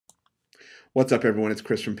What's up, everyone? It's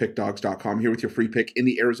Chris from PickDawgz.com here with your free pick in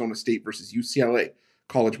the Arizona State versus UCLA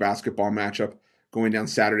college basketball matchup going down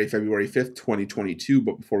Saturday, February 5th, 2022.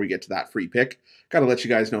 But before we get to that free pick, got to let you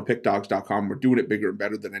guys know PickDawgz.com, we're doing it bigger and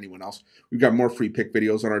better than anyone else. We've got more free pick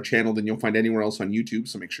videos on our channel than you'll find anywhere else on YouTube,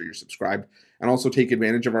 so make sure you're subscribed. And also take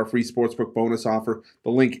advantage of our free sportsbook bonus offer,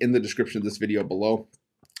 the link in the description of this video below.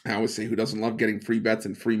 I always say, who doesn't love getting free bets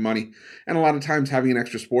and free money? And a lot of times having an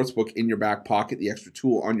extra sports book in your back pocket, the extra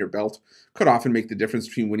tool on your belt, could often make the difference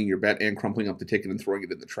between winning your bet and crumpling up the ticket and throwing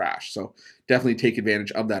it in the trash. So definitely take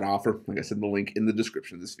advantage of that offer. Like I said, the link in the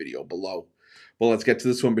description of this video below. Well, let's get to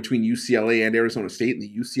this one between UCLA and Arizona State. And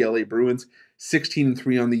the UCLA Bruins,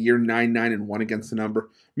 16-3 on the year, 9-9-1 against the number.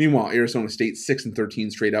 Meanwhile, Arizona State,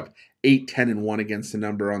 6-13 straight up, 8-10-1 against the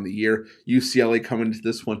number on the year. UCLA coming into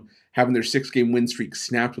this one, having their 6-game win streak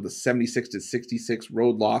snapped with a 76-66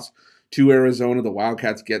 road loss to Arizona. The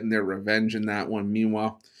Wildcats getting their revenge in that one.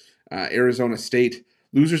 Meanwhile, Arizona State,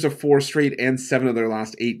 losers of 4 straight and 7 of their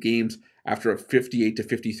last 8 games after a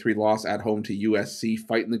 58-53 loss at home to USC,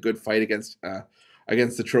 fighting the good fight against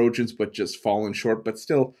the Trojans, but just falling short. But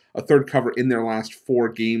still, a third cover in their last 4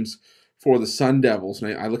 games for the Sun Devils.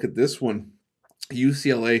 And I look at this one,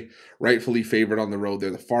 UCLA rightfully favored on the road.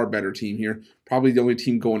 They're the far better team here. Probably the only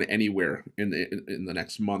team going anywhere in the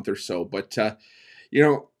next month or so. But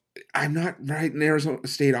I'm not writing Arizona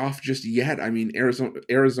State off just yet. I mean,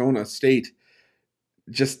 Arizona State,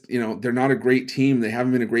 just, they're not a great team. They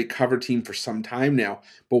haven't been a great cover team for some time now.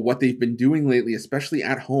 But what they've been doing lately, especially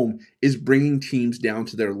at home, is bringing teams down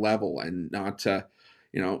to their level and not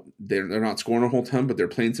they're not scoring a whole ton, but they're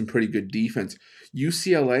playing some pretty good defense.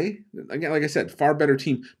 UCLA, again, like I said, far better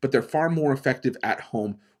team, but they're far more effective at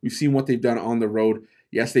home. We've seen what they've done on the road.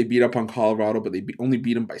 Yes, they beat up on Colorado, but they only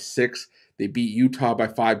beat them by 6. They beat Utah by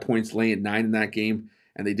 5 points, laying 9 in that game,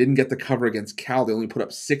 and they didn't get the cover against Cal. They only put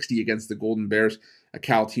up 60 against the Golden Bears, a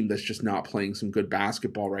Cal team that's just not playing some good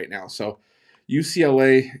basketball right now. So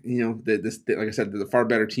UCLA, like I said, they're the far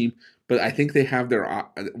better team, but I think they have their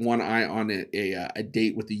one eye on a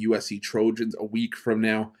date with the USC Trojans a week from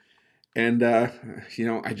now. And,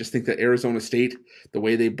 I just think that Arizona State, the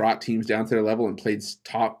way they brought teams down to their level and played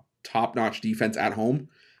top-notch defense at home,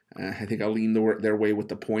 I think I'll lean their way with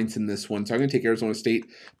the points in this one. So I'm going to take Arizona State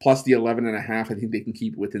plus the 11.5. I think they can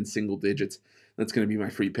keep it within single digits. That's going to be my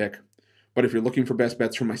free pick. But if you're looking for best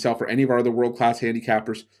bets from myself or any of our other world-class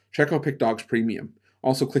handicappers, check out Pick Dawgz Premium.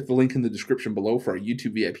 Also, click the link in the description below for our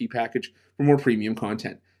YouTube VIP package for more premium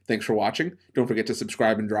content. Thanks for watching. Don't forget to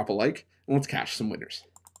subscribe and drop a like, and let's cash some winners.